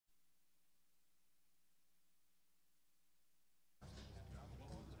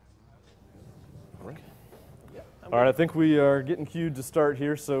All right, I think we are getting queued to start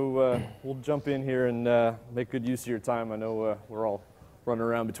here, so we'll jump in here and make good use of your time. I know we're all running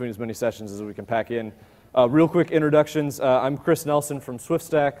around between as many sessions as we can pack in. Real quick introductions. I'm Chris Nelson from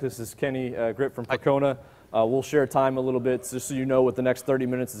SwiftStack. This is Kenny Grip from Percona. We'll share time a little bit just so you know what the next 30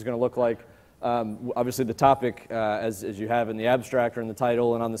 minutes is going to look like. Obviously, the topic, as you have in the abstract or in the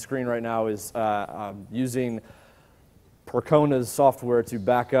title and on the screen right now, is using Percona's software to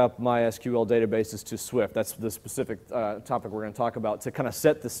back up MySQL databases to Swift. That's the specific topic we're going to talk about. To kind of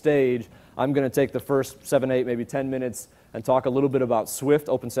set the stage, I'm going to take the first 7, 8, maybe 10 minutes and talk a little bit about Swift,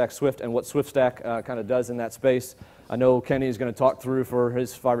 OpenStack Swift, and what SwiftStack kind of does in that space. I know Kenny is going to talk through for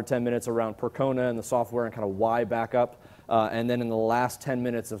his 5 or 10 minutes around Percona and the software and kind of why backup. And then in the last 10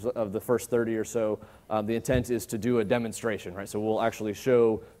 minutes of the first 30 or so, the intent is to do a demonstration, right? So we'll actually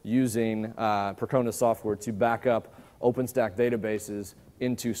show using Percona software to back up OpenStack databases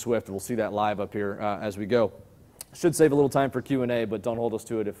into Swift. We'll see that live up here as we go. Should save a little time for Q&A, but don't hold us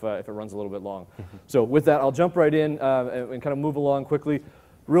to it if it runs a little bit long. So with that, I'll jump right in and kind of move along quickly.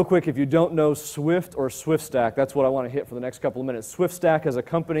 Real quick, if you don't know Swift or SwiftStack, that's what I want to hit for the next couple of minutes. SwiftStack as a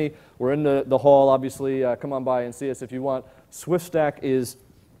company, we're in the hall, obviously. Come on by and see us if you want. SwiftStack is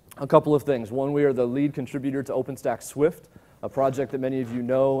a couple of things. One, we are the lead contributor to OpenStack Swift, a project that many of you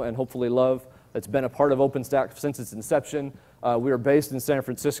know and hopefully love. It's been a part of OpenStack since its inception. We are based in San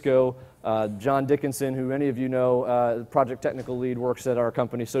Francisco. John Dickinson, who many of you know, project technical lead, works at our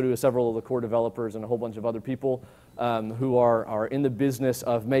company. So do several of the core developers and a whole bunch of other people who are in the business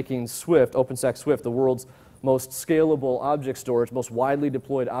of making Swift, OpenStack Swift, the world's most scalable object storage, most widely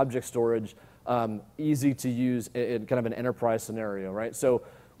deployed object storage, easy to use in kind of an enterprise scenario, right? So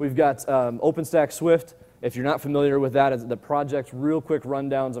we've got OpenStack Swift. If you're not familiar with that, as the project, real quick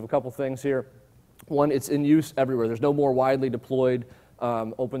rundowns of a couple things here. One, it's in use everywhere. There's no more widely deployed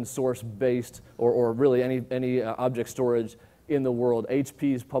open source based or really any object storage in the world.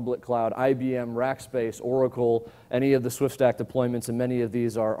 HP's public cloud, IBM, Rackspace, Oracle, any of the SwiftStack deployments, and many of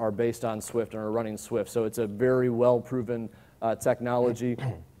these are based on Swift and are running Swift. So it's a very well-proven technology.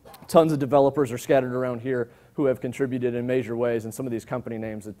 Tons of developers are scattered around here who have contributed in major ways, and some of these company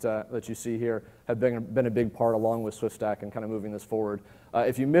names that you see here have been a big part along with SwiftStack and kind of moving this forward.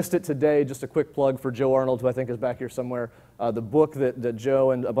 If you missed it today, just a quick plug for Joe Arnold, who I think is back here somewhere. The book that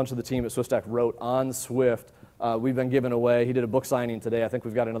Joe and a bunch of the team at SwiftStack wrote on Swift, we've been giving away. He did a book signing today. I think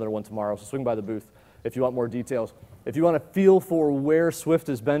we've got another one tomorrow, so swing by the booth if you want more details. If you want to feel for where Swift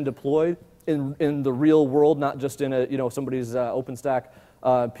has been deployed in the real world, not just in somebody's OpenStack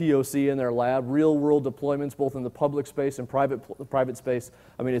POC in their lab, real-world deployments, both in the public space and private space.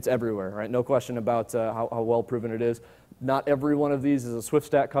 I mean, it's everywhere, right? No question about how well-proven it is. Not every one of these is a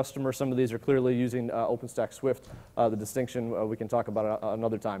SwiftStack customer. Some of these are clearly using OpenStack Swift. The distinction we can talk about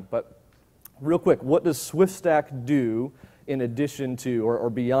another time. But real quick, what does SwiftStack do in addition to or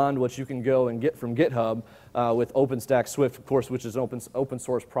beyond what you can go and get from GitHub with OpenStack Swift, of course, which is an open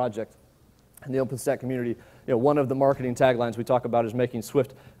source project in the OpenStack community? One of the marketing taglines we talk about is making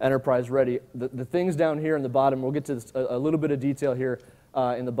Swift enterprise ready. The things down here in the bottom, we'll get to this, a little bit of detail here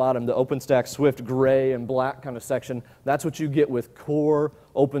in the bottom, the OpenStack Swift gray and black kind of section. That's what you get with core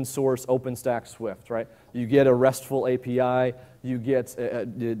open source OpenStack Swift, right? You get a RESTful API. You get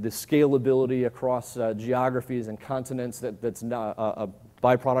the scalability across geographies and continents that's not a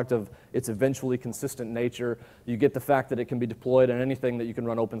byproduct of its eventually consistent nature. You get the fact that it can be deployed on anything that you can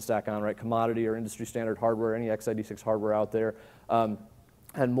run OpenStack on, right? Commodity or industry standard hardware, any x86 hardware out there,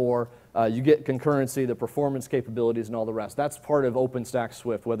 and more. You get concurrency, the performance capabilities, and all the rest. That's part of OpenStack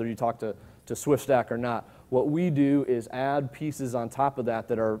Swift, whether you talk to SwiftStack or not. What we do is add pieces on top of that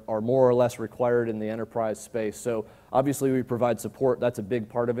are more or less required in the enterprise space. So obviously we provide support. That's a big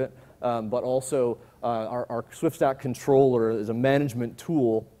part of it. But also our SwiftStack controller is a management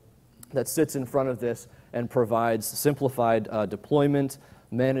tool that sits in front of this and provides simplified deployment,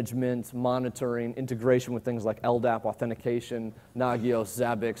 management, monitoring, integration with things like LDAP, authentication, Nagios,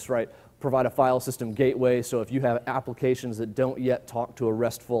 Zabbix, right? Provide a file system gateway, so if you have applications that don't yet talk to a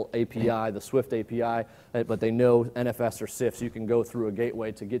RESTful API, the Swift API, but they know NFS or CIFS, you can go through a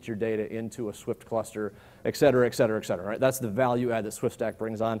gateway to get your data into a Swift cluster, et cetera, et cetera, et cetera, right? That's the value add that SwiftStack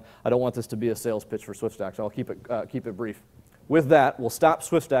brings on. I don't want this to be a sales pitch for SwiftStack, so I'll keep it brief. With that, we'll stop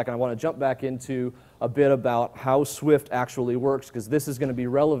SwiftStack, and I want to jump back into a bit about how Swift actually works, because this is going to be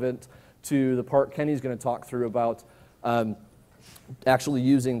relevant to the part Kenny's going to talk through about actually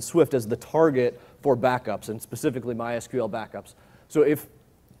using Swift as the target for backups, and specifically MySQL backups. So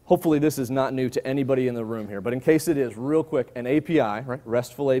hopefully this is not new to anybody in the room here, but in case it is, real quick, an API, right,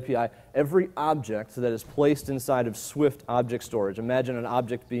 RESTful API, every object that is placed inside of Swift object storage, imagine an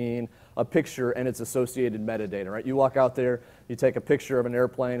object being a picture and its associated metadata, right? You walk out there, you take a picture of an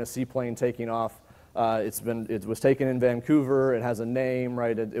airplane, a seaplane taking off. It was taken in Vancouver. It has a name,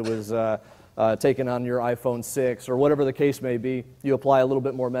 right? It was taken on your iPhone 6 or whatever the case may be. You apply a little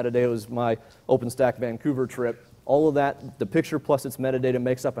bit more metadata. It was my OpenStack Vancouver trip. All of that, the picture plus its metadata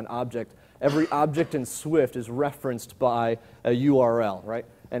makes up an object. Every object in Swift is referenced by a URL, right?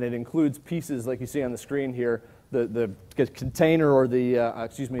 And it includes pieces like you see on the screen here, the container or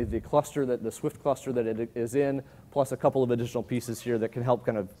the cluster, the Swift cluster that it is in, plus a couple of additional pieces here that can help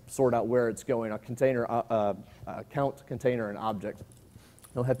kind of sort out where it's going, a container, count, container, and object.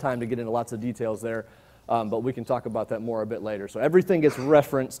 Don't have time to get into lots of details there, but we can talk about that more a bit later. So everything gets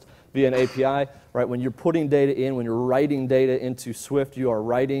referenced via an API, right? When you're putting data in, when you're writing data into Swift, you are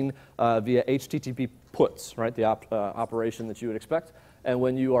writing via HTTP puts, right? The operation that you would expect. And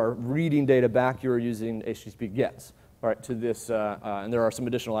when you are reading data back, you are using HTTP gets, right? To this, and there are some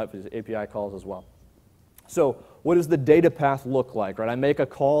additional API calls as well. So what does the data path look like, right? I make a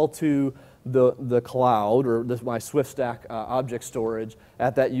call to the cloud or my SwiftStack object storage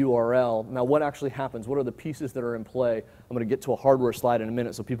at that URL. Now what actually happens? What are the pieces that are in play? I'm going to get to a hardware slide in a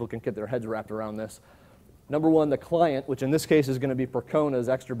minute so people can get their heads wrapped around this. Number one, the client, which in this case is going to be Percona's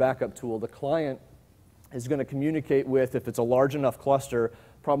extra backup tool. The client is going to communicate with, if it's a large enough cluster,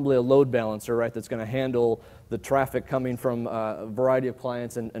 probably a load balancer, right, that's going to handle the traffic coming from a variety of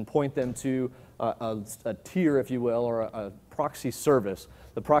clients and point them to a tier, if you will, or a proxy service.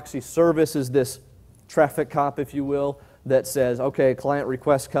 The proxy service is this traffic cop, if you will, that says, okay, client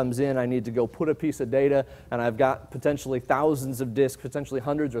request comes in, I need to go put a piece of data, and I've got potentially thousands of disks, potentially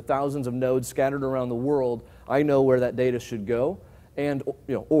hundreds or thousands of nodes scattered around the world. I know where that data should go. And,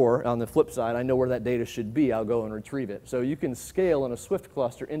 or on the flip side, I know where that data should be. I'll go and retrieve it. So you can scale in a Swift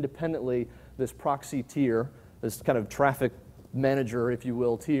cluster independently this proxy tier, this kind of traffic manager, if you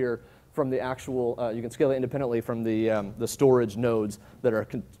will, tier from the actual. You can scale it independently from the storage nodes that are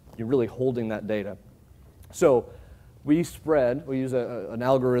really holding that data. So we use an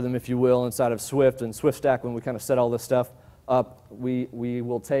algorithm, if you will, inside of Swift and SwiftStack. When we kind of set all this stuff up, we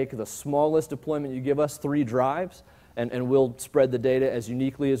will take the smallest deployment you give us, 3 drives. And we'll spread the data as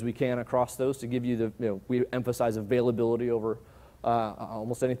uniquely as we can across those to give you we emphasize availability over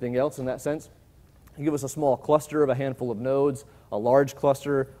almost anything else in that sense. You give us a small cluster of a handful of nodes, a large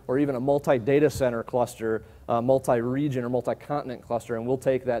cluster, or even a multi-data center cluster, multi-region or multi-continent cluster, and we'll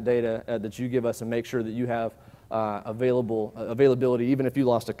take that data that you give us and make sure that you have availability, even if you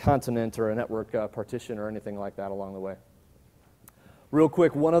lost a continent or a network partition or anything like that along the way. Real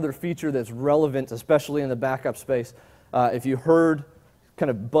quick, one other feature that's relevant, especially in the backup space, if you heard kind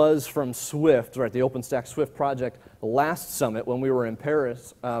of buzz from Swift, right, the OpenStack Swift project, last summit when we were in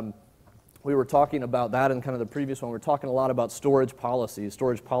Paris, we were talking about that and kind of the previous one. We were talking a lot about storage policies.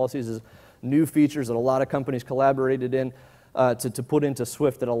 Storage policies is new features that a lot of companies collaborated in to put into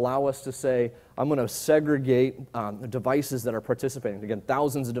Swift that allow us to say, I'm going to segregate devices that are participating. Again,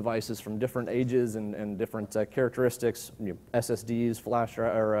 thousands of devices from different ages and different characteristics, SSDs, flash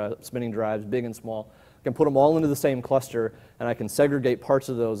or spinning drives, big and small. I can put them all into the same cluster, and I can segregate parts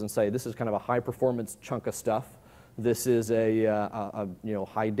of those and say, this is kind of a high-performance chunk of stuff. This is a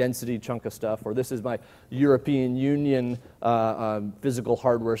high-density chunk of stuff, or this is my European Union physical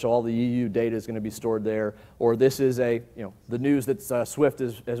hardware, so all the EU data is going to be stored there. Or this is the news that Swift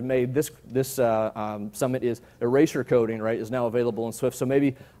has made this summit is erasure coding, right, is now available in Swift. So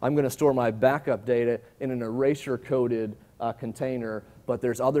maybe I'm going to store my backup data in an erasure-coded container, but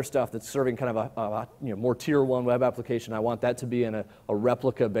there's other stuff that's serving kind of a more tier 1 web application. I want that to be in a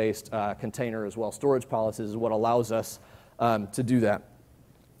replica-based container as well. Storage policies is what allows us to do that.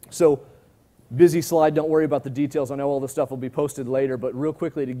 So busy slide, don't worry about the details. I know all this stuff will be posted later, but real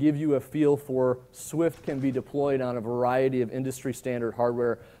quickly to give you a feel for Swift can be deployed on a variety of industry standard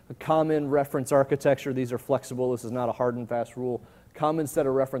hardware. A common reference architecture, these are flexible, this is not a hard and fast rule. Common set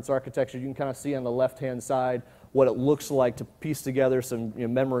of reference architecture, you can kind of see on the left-hand side what it looks like to piece together some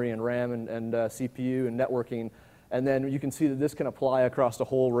memory and RAM and CPU and networking. And then you can see that this can apply across a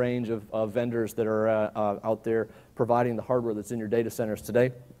whole range of vendors that are out there providing the hardware that's in your data centers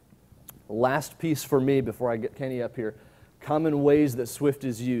today. Last piece for me before I get Kenny up here, common ways that Swift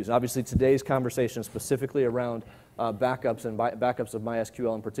is used. Obviously today's conversation is specifically around backups and backups of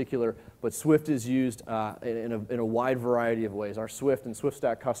MySQL in particular, but Swift is used in a wide variety of ways. Our Swift and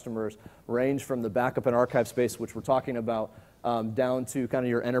SwiftStack customers range from the backup and archive space, which we're talking about, down to kind of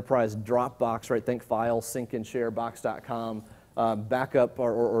your enterprise Dropbox, right? Think file, sync and share, box.com, backup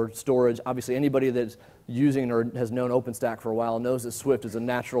or storage. Obviously anybody that's using or has known OpenStack for a while knows that Swift is a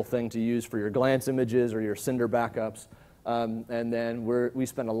natural thing to use for your glance images or your Cinder backups. And then we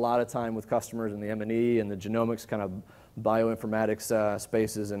spend a lot of time with customers in the M&E and the genomics kind of bioinformatics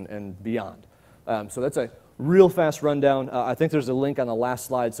spaces and beyond. So that's a real fast rundown. I think there's a link on the last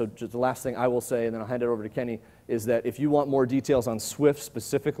slide, so just the last thing I will say, and then I'll hand it over to Kenny, is that if you want more details on Swift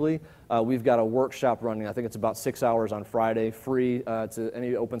specifically, we've got a workshop running. I think it's about 6 hours on Friday, free to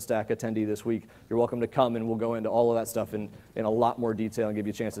any OpenStack attendee this week. You're welcome to come, and we'll go into all of that stuff in a lot more detail and give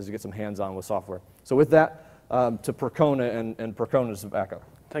you chances to get some hands-on with software. So with that, to Percona and Percona's backup.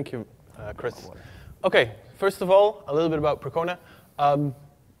 Thank you, Chris. Okay, first of all, a little bit about Percona.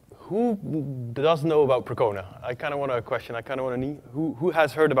 Who does know about Percona? I kind of want to question, who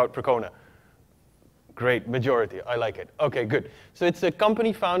has heard about Percona? Great, majority, I like it. Okay, good. So it's a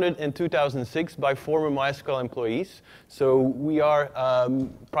company founded in 2006 by former MySQL employees. So we are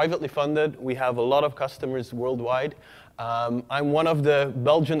privately funded. We have a lot of customers worldwide. I'm one of the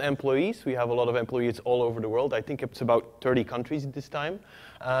Belgian employees. We have a lot of employees all over the world. I think it's about 30 countries at this time.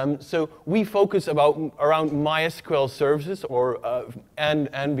 So we focus around MySQL services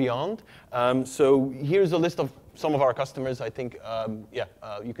and beyond. So here's a list of some of our customers. I think,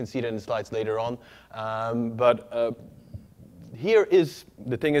 you can see it in the slides later on. Here is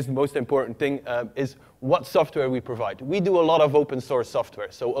the most important thing is what software we provide. We do a lot of open source software.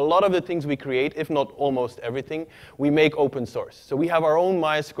 So a lot of the things we create, if not almost everything, we make open source. So we have our own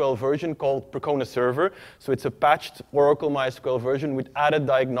MySQL version called Percona Server. So it's a patched Oracle MySQL version with added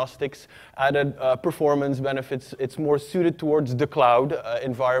diagnostics, added performance benefits. It's more suited towards the cloud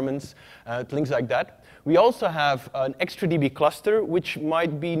environments, things like that. We also have an XtraDB cluster, which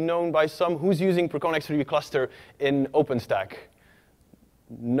might be known by some. Who's using Percona XtraDB cluster in OpenStack?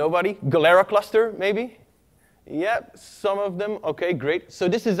 Nobody? Galera cluster, maybe? Yeah, some of them. OK, great. So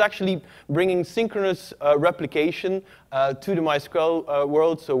this is actually bringing synchronous replication to the MySQL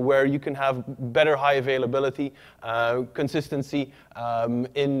world, so where you can have better high availability, consistency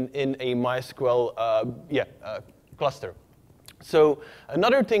in a MySQL cluster. So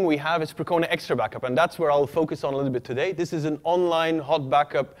another thing we have is Percona Extra Backup, and that's where I'll focus on a little bit today. This is an online hot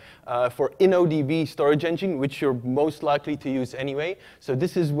backup for InnoDB storage engine, which you're most likely to use anyway. So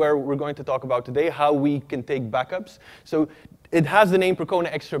this is where we're going to talk about today, how we can take backups. So it has the name Percona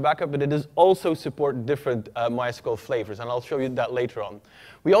Extra Backup, but it does also support different MySQL flavors, and I'll show you that later on.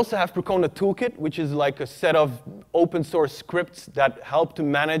 We also have Percona Toolkit, which is like a set of open source scripts that help to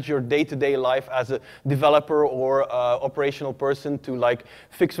manage your day-to-day life as a developer or operational person to like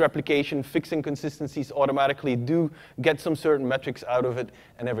fix replication, fix inconsistencies automatically, get some certain metrics out of it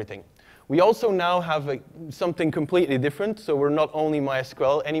and everything. We also now have something completely different, so we're not only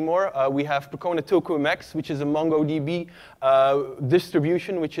MySQL anymore. We have Percona TokuMX, which is a MongoDB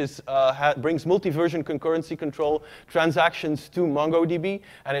distribution, which brings multi-version concurrency control transactions to MongoDB,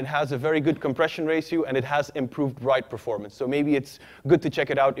 and it has a very good compression ratio, and it has improved write performance. So maybe it's good to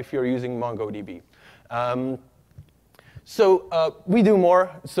check it out if you're using MongoDB. We do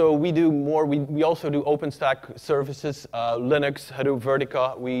more. We also do OpenStack services, Linux, Hadoop,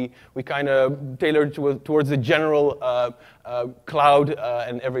 Vertica. We kind of tailor towards the general cloud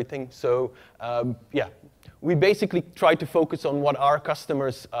and everything. So we basically try to focus on what our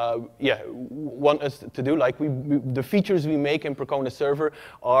customers want us to do. Like the features we make in Percona Server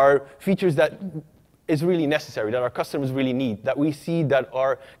are features that is really necessary, that our customers really need, that we see that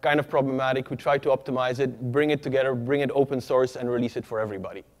are kind of problematic. We try to optimize it, bring it together, bring it open source, and release it for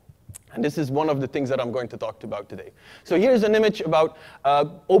everybody. And this is one of the things that I'm going to talk about today. So here's an image about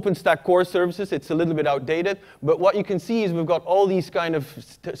OpenStack core services. It's a little bit outdated, but what you can see is we've got all these kind of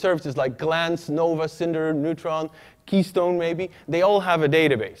services like Glance, Nova, Cinder, Neutron, Keystone maybe. They all have a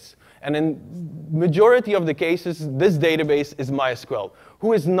database. And in majority of the cases, this database is MySQL.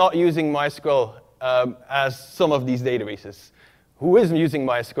 Who is not using MySQL as some of these databases? Who is using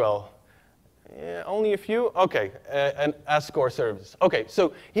MySQL? Yeah, only a few? OK, and as core service. OK,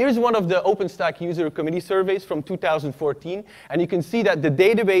 so here's one of the OpenStack user committee surveys from 2014. And you can see that the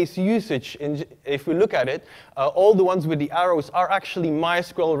database usage, if we look at it, all the ones with the arrows are actually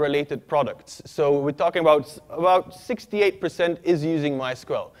MySQL-related products. So we're talking about 68% is using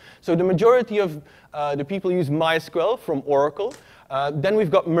MySQL. So the majority of the people use MySQL from Oracle. Then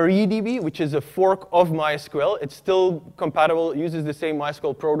we've got MariaDB, which is a fork of MySQL. It's still compatible, uses the same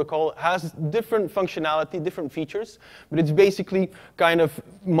MySQL protocol, has different functionality, different features, but it's basically kind of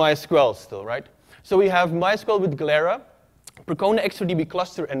MySQL still, right? So we have MySQL with Galera, Percona XtraDB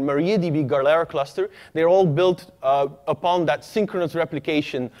cluster, and MariaDB Galera cluster. They're all built upon that synchronous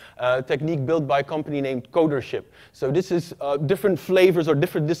replication technique built by a company named Codership. So this is different flavors or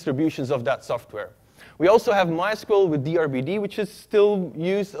different distributions of that software. We also have MySQL with DRBD, which is still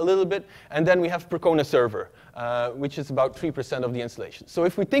used a little bit. And then we have Percona Server, which is about 3% of the installation. So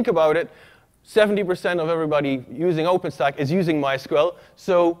if we think about it, 70% of everybody using OpenStack is using MySQL.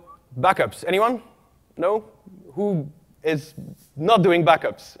 So backups, anyone? No? Who is not doing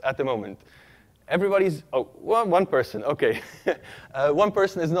backups at the moment? Everybody's, oh, well, one person, okay. One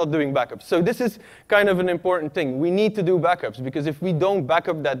person is not doing backups. So this is kind of an important thing. We need to do backups, because if we don't back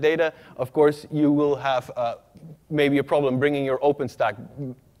up that data, of course, you will have maybe a problem bringing your OpenStack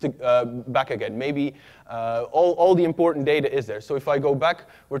back again. Maybe all the important data is there. So if I go back,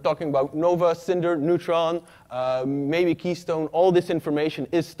 we're talking about Nova, Cinder, Neutron, maybe Keystone. All this information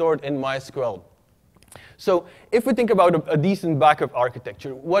is stored in MySQL. So if we think about a decent backup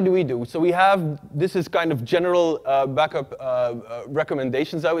architecture, what do we do? So we have, this is kind of general backup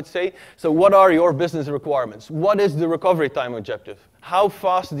recommendations, I would say. So what are your business requirements? What is the recovery time objective? How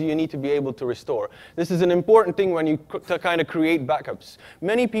fast do you need to be able to restore? This is an important thing when you kind of create backups.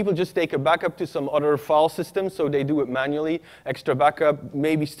 Many people just take a backup to some other file system, so they do it manually, extra backup,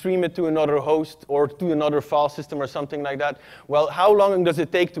 maybe stream it to another host or to another file system or something like that. Well, how long does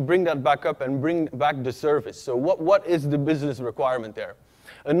it take to bring that back up and bring back the service? So what is the business requirement there?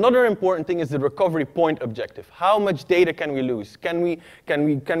 Another important thing is the recovery point objective. How much data can we lose? Can we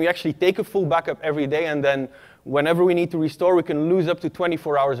actually take a full backup every day, and then whenever we need to restore, we can lose up to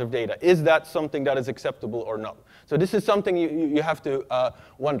 24 hours of data? Is that something that is acceptable or not? So this is something you have to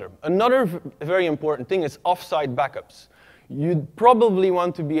wonder. Another very important thing is offsite backups. You'd probably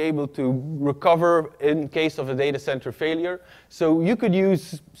want to be able to recover in case of a data center failure. So you could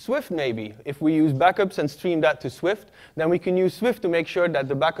use Swift maybe. If we use backups and stream that to Swift, then we can use Swift to make sure that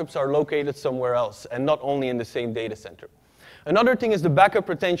the backups are located somewhere else and not only in the same data center. Another thing is the backup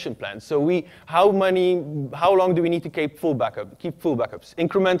retention plan. So how long do we need to keep full backups?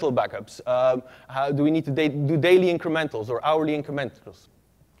 Incremental backups. Do we need to do daily incrementals or hourly incrementals?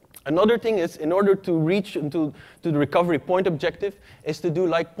 Another thing is, in order to reach to the recovery point objective, is to do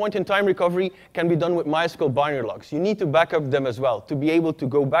like point-in-time recovery can be done with MySQL binary logs. You need to back up them as well to be able to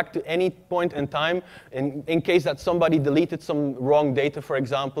go back to any point in time in case that somebody deleted some wrong data, for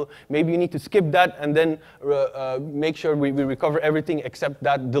example. Maybe you need to skip that and then make sure we recover everything except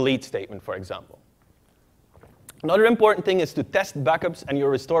that delete statement, for example. Another important thing is to test backups and your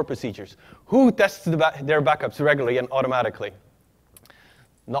restore procedures. Who tests their backups regularly and automatically?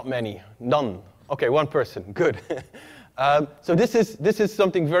 Not many, none. Okay, one person, good. So this is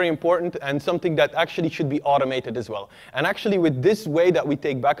something very important and something that actually should be automated as well. And actually with this way that we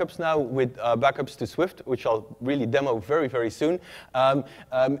take backups now with backups to Swift, which I'll really demo very, very soon,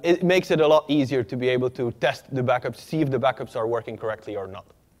 it makes it a lot easier to be able to test the backups, see if the backups are working correctly or not.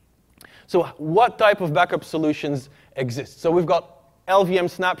 So what type of backup solutions exist? So we've got LVM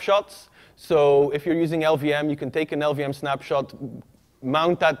snapshots. So if you're using LVM, you can take an LVM snapshot,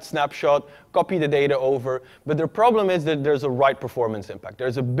 mount that snapshot, copy the data over. But the problem is that there's a write performance impact.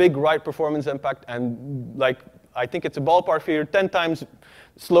 There's a big write performance impact, and I think it's a ballpark figure, 10 times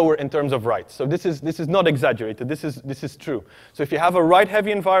slower in terms of writes. So this is not exaggerated. This is true. So if you have a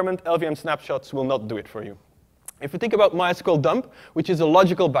write-heavy environment, LVM snapshots will not do it for you. If we think about MySQL dump, which is a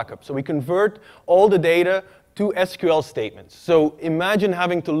logical backup, so we convert all the data to SQL statements. So imagine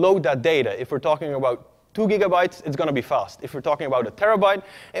having to load that data. If we're talking about 2 gigabytes, it's going to be fast. If we're talking about a terabyte,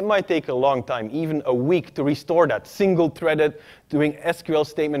 it might take a long time, even a week, to restore that single-threaded, doing SQL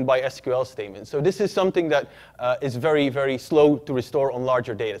statement by SQL statement. So this is something that is very, very slow to restore on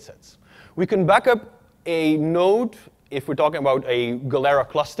larger data sets. We can back up a node if we're talking about a Galera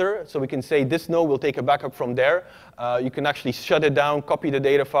cluster. So we can say this node will take a backup from there. You can actually shut it down, copy the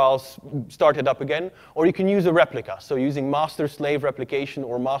data files, start it up again. Or you can use a replica, so using master-slave replication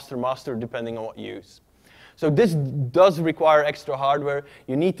or master-master, depending on what you use. So this does require extra hardware.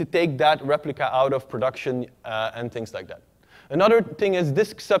 You need to take that replica out of production and things like that. Another thing is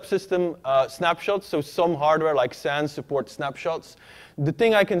disk subsystem snapshots. So some hardware like SAN supports snapshots. The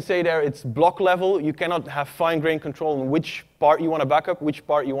thing I can say there, it's block level. You cannot have fine-grained control on which part you want to back up, which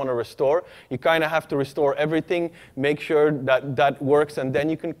part you want to restore. You kind of have to restore everything, make sure that that works, and then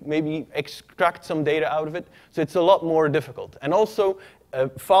you can maybe extract some data out of it. So it's a lot more difficult. And also,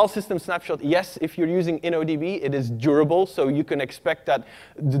 file system snapshot, yes, if you're using InnoDB, it is durable, so you can expect that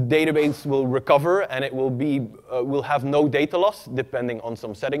the database will recover and it will have no data loss, depending on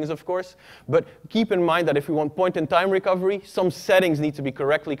some settings, of course. But keep in mind that if we want point-in-time recovery, some settings need to be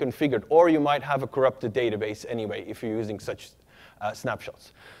correctly configured, or you might have a corrupted database anyway if you're using such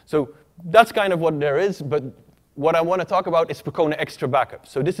snapshots. So that's kind of what there is, but what I want to talk about is Percona Extra Backup.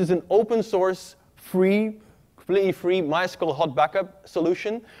 So this is an open source, free, completely free MySQL hot backup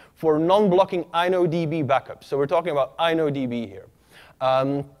solution for non-blocking InnoDB backups. So we're talking about InnoDB here.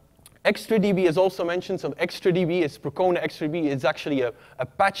 ExtraDB is also mentioned. So ExtraDB is Procona ExtraDB. It's actually a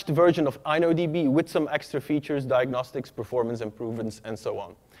patched version of InnoDB with some extra features, diagnostics, performance improvements, and so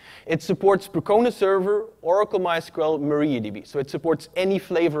on. It supports Procona Server, Oracle MySQL, MariaDB. So it supports any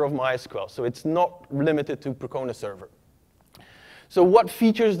flavor of MySQL. So it's not limited to Procona Server. So what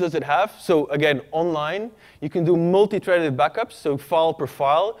features does it have? So again, online, you can do multi-threaded backups, so file per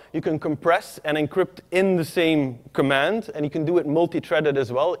file. You can compress and encrypt in the same command, and you can do it multi-threaded as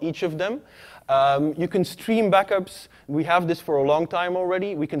well, each of them. You can stream backups. We have this for a long time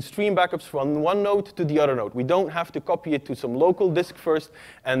already. We can stream backups from one node to the other node. We don't have to copy it to some local disk first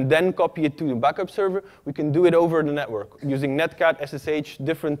and then copy it to the backup server. We can do it over the network. Using Netcat, SSH,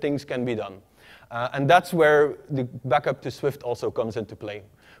 different things can be done. And that's where the backup to Swift also comes into play.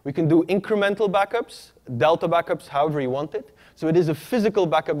 We can do incremental backups, delta backups, however you want it. So it is a physical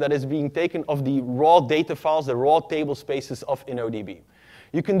backup that is being taken of the raw data files, the raw table spaces of InnoDB.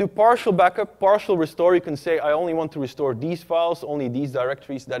 You can do partial backup, partial restore. You can say, I only want to restore these files, only these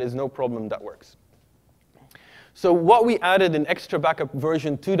directories. That is no problem, that works. So what we added in Extra Backup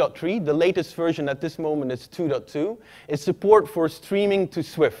version 2.3, the latest version at this moment is 2.2, is support for streaming to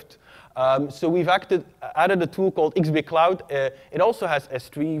Swift. So we've added a tool called XB Cloud. It also has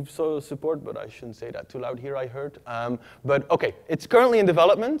S3 support, but I shouldn't say that too loud here, I heard. But OK, it's currently in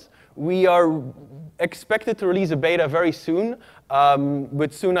development. We are expected to release a beta very soon.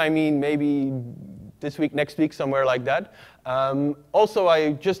 With soon, I mean maybe this week, next week, somewhere like that. Also,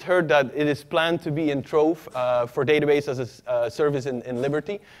 I just heard that it is planned to be in Trove for database as a service in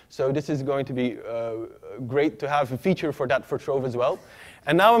Liberty. So this is going to be great to have a feature for that for Trove as well.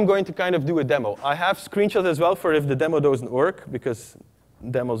 And now I'm going to kind of do a demo. I have screenshots as well for if the demo doesn't work, because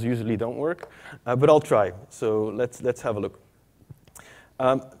demos usually don't work. But I'll try. So let's have a look.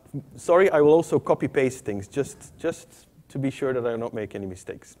 Sorry, I will also copy-paste things, just to be sure that I don't make any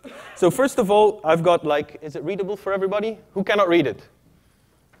mistakes. So first of all, I've got like, is it readable for everybody? Who cannot read it?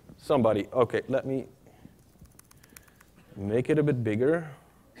 Somebody. OK, let me make it a bit bigger.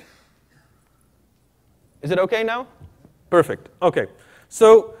 Is it OK now? Perfect. OK.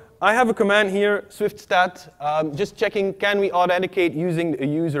 So I have a command here, swiftstat, just checking, can we authenticate using a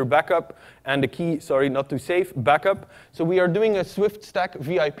user backup and the key, sorry, not too safe, backup. So we are doing a SwiftStack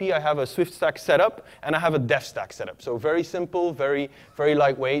VIP. I have a SwiftStack setup, and I have a DevStack setup. So very simple, very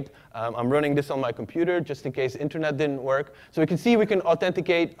lightweight. I'm running this on my computer just in case internet didn't work. So we can see we can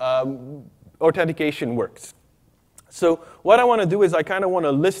authenticate. Authentication works. So what I want to do is I kind of want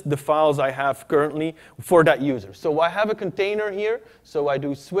to list the files I have currently for that user. So I have a container here. So I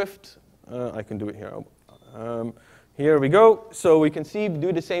do Swift. I can do it here. Here we go. So we can see,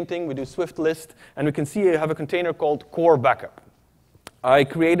 do the same thing. We do Swift list. And we can see I have a container called core backup. I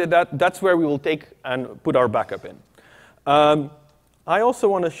created that. That's where we will take and put our backup in. I also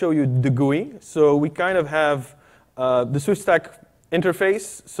want to show you the GUI. So we kind of have the SwiftStack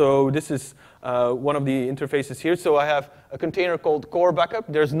interface. So this is one of the interfaces here. So I have a container called core backup.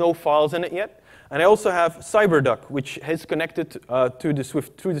 There's no files in it yet. And I also have CyberDuck, which is connected to the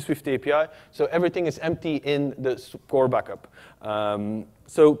through the Swift API. So everything is empty in the core backup.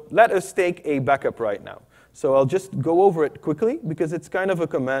 So let us take a backup right now. So I'll just go over it quickly, because it's kind of a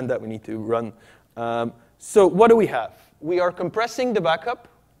command that we need to run. So what do we have? We are compressing the backup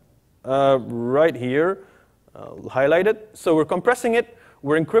right here. I'll highlight it. So we're compressing it.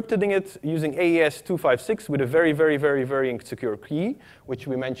 We're encrypting it using AES 256 with a very, very, very, very secure key, which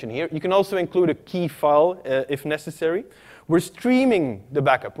we mentioned here. You can also include a key file if necessary. We're streaming the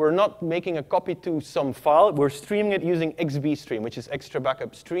backup. We're not making a copy to some file. We're streaming it using XB stream, which is extra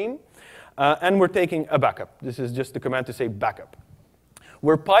backup stream. And we're taking a backup. This is just the command to say backup.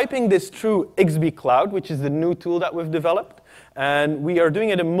 We're piping this through XB Cloud, which is the new tool that we've developed. And we are doing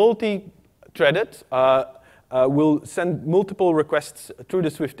it in multi-threaded. We'll send multiple requests through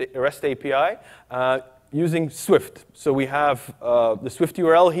the Swift REST API using Swift. So we have the Swift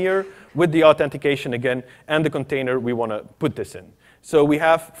URL here with the authentication again, and the container we want to put this in. So we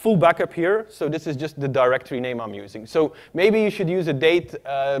have full backup here. So this is just the directory name I'm using. So maybe you should use a date,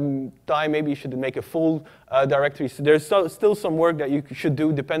 time. Maybe you should make a full directory. So there's still some work that you should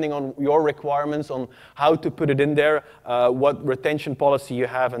do depending on your requirements on how to put it in there, what retention policy you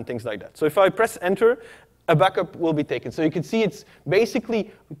have, and things like that. So if I press enter, a backup will be taken. So you can see it's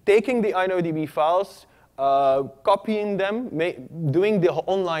basically taking the InnoDB files, copying them, doing the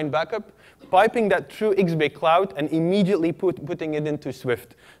online backup, piping that through XB Cloud, and immediately putting it into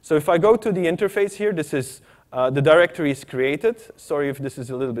Swift. So if I go to the interface here, this is the directory is created. Sorry if this is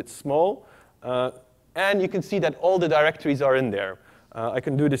a little bit small. And you can see that all the directories are in there. I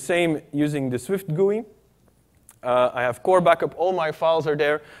can do the same using the Swift GUI. I have core backup, all my files are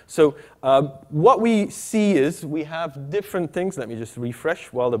there. So what we see is we have different things. Let me just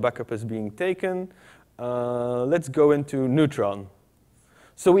refresh while the backup is being taken. Let's go into Neutron.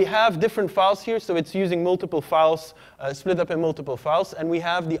 So we have different files here, so it's using multiple files, split up in multiple files. And we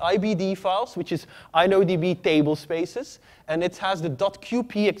have the IBD files, which is InnoDB table spaces. And it has the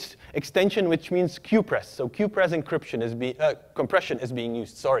 .qp extension, which means QPress. So QPress compression is being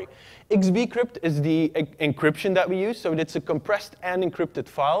used, sorry. XBcrypt is the encryption that we use, so it's a compressed and encrypted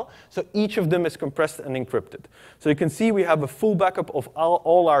file. So each of them is compressed and encrypted. So you can see we have a full backup of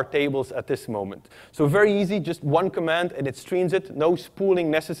all our tables at this moment. So very easy, just one command and it streams it, no spooling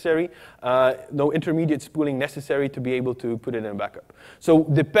necessary, no intermediate spooling necessary to be able to put it in backup. So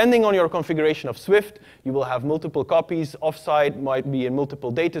depending on your configuration of Swift, you will have multiple copies. Offsite might be in multiple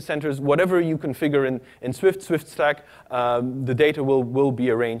data centers. Whatever you configure in Swift, SwiftStack, the data will be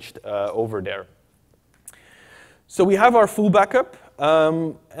arranged over there. So we have our full backup,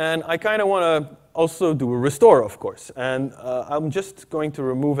 and I kind of want to also do a restore, of course. And I'm just going to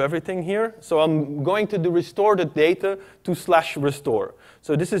remove everything here. So I'm going to restore the data to /restore.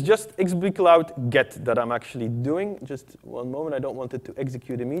 So this is just xbcloud get that I'm actually doing. Just one moment, I don't want it to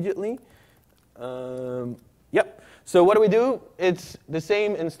execute immediately. Yep. So what do? It's the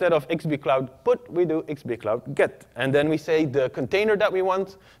same. Instead of xbcloud put, we do xbcloud get. And then we say the container that we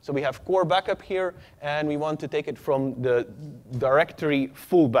want. So we have core backup here, and we want to take it from the directory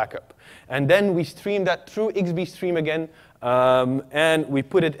full backup. And then we stream that through xbstream again, and we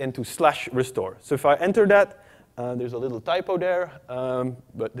put it into /restore. So if I enter that, there's a little typo there,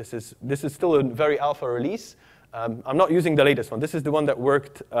 but this is still a very alpha release. I'm not using the latest one. This is the one that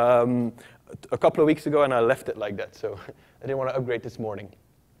worked a couple of weeks ago, and I left it like that. So I didn't want to upgrade this morning.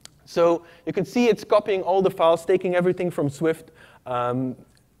 So you can see it's copying all the files, taking everything from Swift,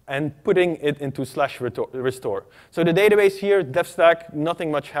 and putting it into /restore. So the database here, devstack, nothing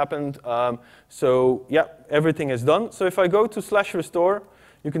much happened. So yeah, everything is done. So if I go to /restore,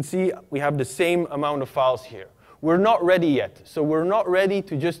 you can see we have the same amount of files here. We're not ready yet. So we're not ready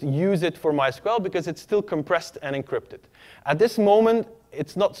to just use it for MySQL because it's still compressed and encrypted. At this moment,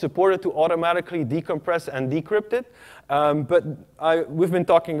 it's not supported to automatically decompress and decrypt it. But we've been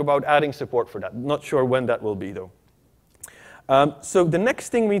talking about adding support for that. Not sure when that will be, though. So the next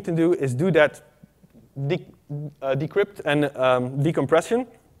thing we need to do is do that decrypt and decompression.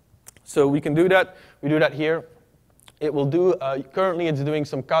 So we can do that. We do that here. It will do, currently it's doing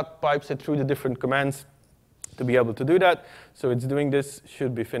some cat pipes it through the different commands to be able to do that. So it's doing this,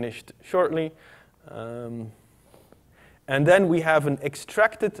 should be finished shortly. And then we have an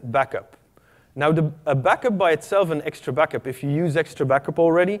extracted backup. Now, a backup by itself, an extra backup, if you use extra backup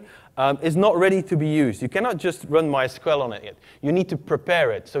already, is not ready to be used. You cannot just run MySQL on it yet. You need to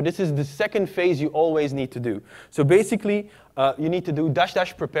prepare it. So this is the second phase you always need to do. So basically, you need to do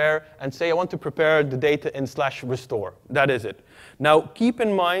 -- prepare and say, I want to prepare the data in /restore. That is it. Now, keep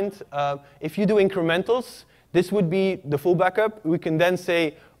in mind, if you do incrementals, this would be the full backup. We can then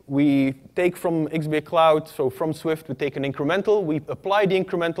say, we take from xbcloud, so from Swift, we take an incremental, we apply the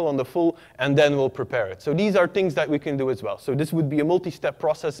incremental on the full, and then we'll prepare it. So these are things that we can do as well. So this would be a multi-step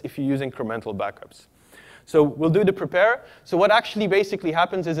process if you use incremental backups. So we'll do the prepare. So what actually basically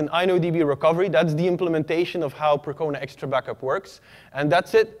happens is an InnoDB recovery. That's the implementation of how Percona Extra Backup works. And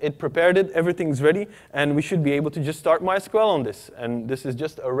that's it. It prepared it. Everything's ready. And we should be able to just start MySQL on this. And this is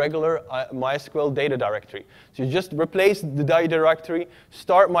just a regular MySQL data directory. So you just replace the data directory,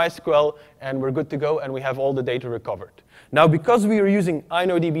 start MySQL, and we're good to go. And we have all the data recovered. Now, because we are using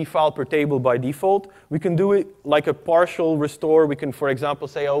InnoDB file per table by default, we can do it like a partial restore. We can, for example,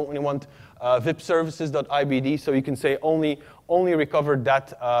 say, I only want vipservices.ibd, so you can say only recover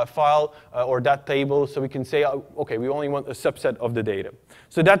that file or that table. So we can say, OK, we only want a subset of the data.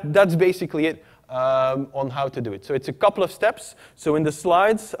 So that's basically it on how to do it. So it's a couple of steps. So in the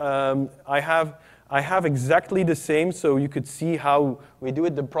slides, I have exactly the same, so you could see how we do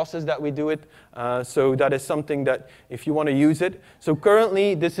it, the process that we do it. So that is something that if you want to use it. So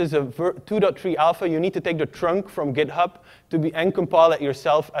currently, this is a 2.3 alpha. You need to take the trunk from GitHub and compile it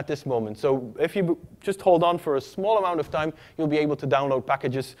yourself at this moment. So if you just hold on for a small amount of time, you'll be able to download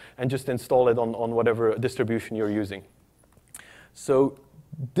packages and just install it on whatever distribution you're using. So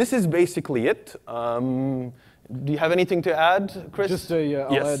this is basically it. Do you have anything to add, Chris? Just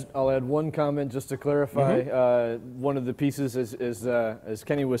I'll add one comment just to clarify. One of the pieces is as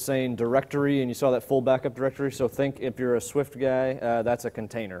Kenny was saying, directory, and you saw that full backup directory. So think if you're a Swift guy, that's a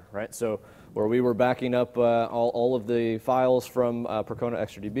container, right? So where we were backing up all of the files from Percona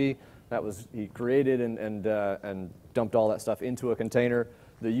ExtraDB, he created and dumped all that stuff into a container.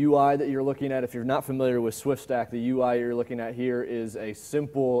 The UI that you're looking at, if you're not familiar with SwiftStack, the UI you're looking at here is a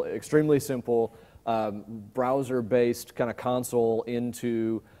simple, extremely simple browser-based kind of console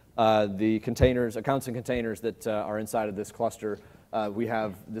into the containers, accounts and containers that are inside of this cluster.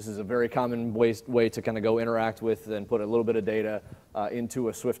 This is a very common way to kind of go interact with and put a little bit of data into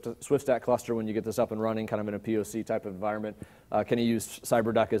a SwiftStack cluster when you get this up and running, kind of in a POC type of environment. Can you use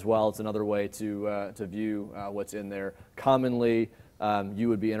CyberDuck as well? It's another way to view what's in there. Commonly, you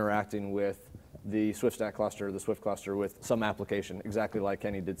would be interacting with the SwiftStack cluster, the Swift cluster, with some application, exactly like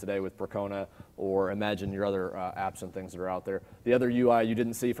Kenny did today with Percona, or imagine your other apps and things that are out there. The other UI you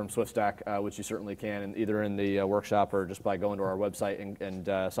didn't see from SwiftStack, which you certainly can, either in the workshop or just by going to our website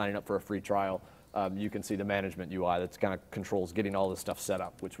and signing up for a free trial, you can see the management UI that kind of controls getting all this stuff set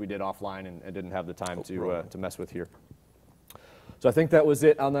up, which we did offline and didn't have the time to mess with here. So I think that was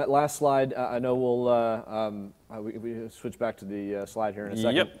it on that last slide. I know we switch back to the slide here in a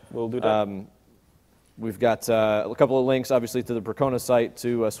second. Yep, we'll do that. We've got a couple of links, obviously, to the Percona site,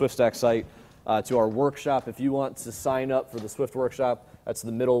 to a SwiftStack site, to our workshop. If you want to sign up for the Swift workshop, that's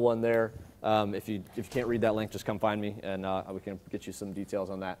the middle one there. If you can't read that link, just come find me, and we can get you some details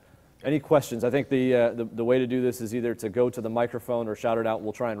on that. Any questions? I think the way to do this is either to go to the microphone or shout it out.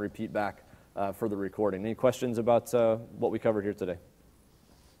 We'll try and repeat back for the recording. Any questions about what we covered here today?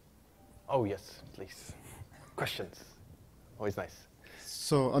 Oh, yes, please. Questions. Always nice.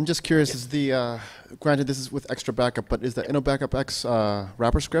 So I'm just curious, is granted this is with extra backup, but is the InnoBackupX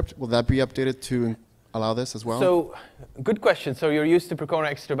wrapper script, will that be updated to allow this as well? So, good question. So you're used to Percona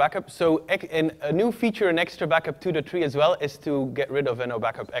Extra Backup. So a new feature in Extra Backup 2.3 as well is to get rid of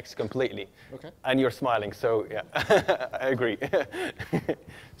InnoBackupX completely. Okay. And you're smiling, so yeah, I agree.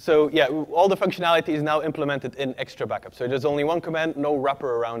 So yeah, all the functionality is now implemented in Extra Backup. So there's only one command, no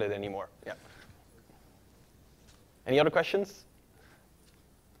wrapper around it anymore. Yeah. Any other questions?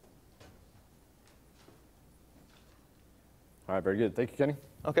 All right, very good. Thank you, Kenny.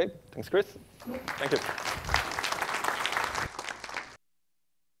 Okay, thanks, Chris. Thank you.